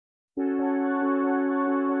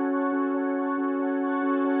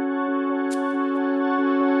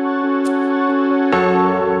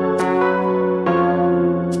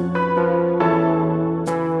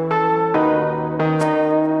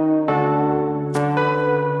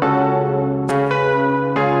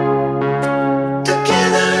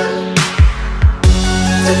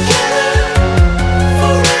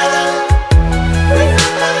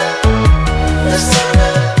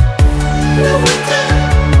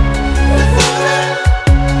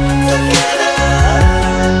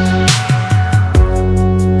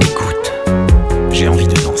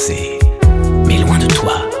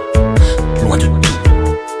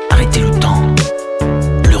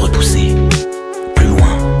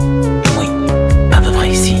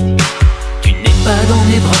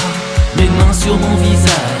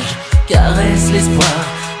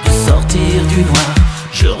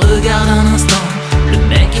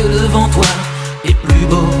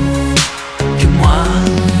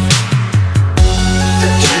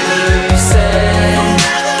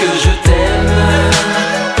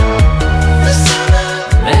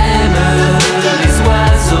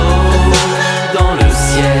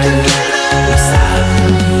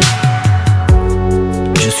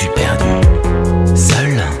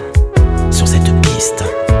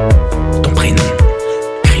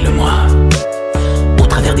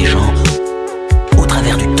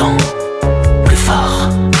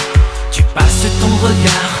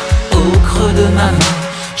regard au creux de ma main.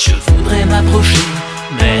 Je voudrais m'approcher,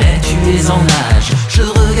 mais tu es en nage. Je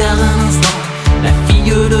regarde un instant, la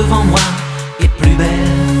fille devant moi est plus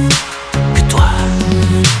belle que toi.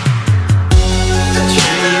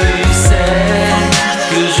 Tu sais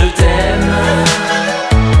que je t'aime,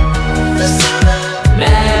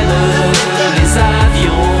 même les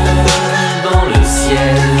avions dans le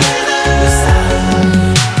ciel le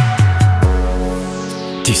savent.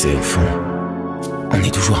 Tu sais, au fond, on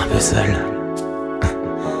est toujours un peu seul.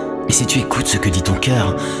 Mais si tu écoutes ce que dit ton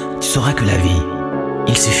cœur, tu sauras que la vie,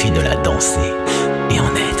 il suffit de la danser et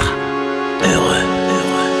en être heureux.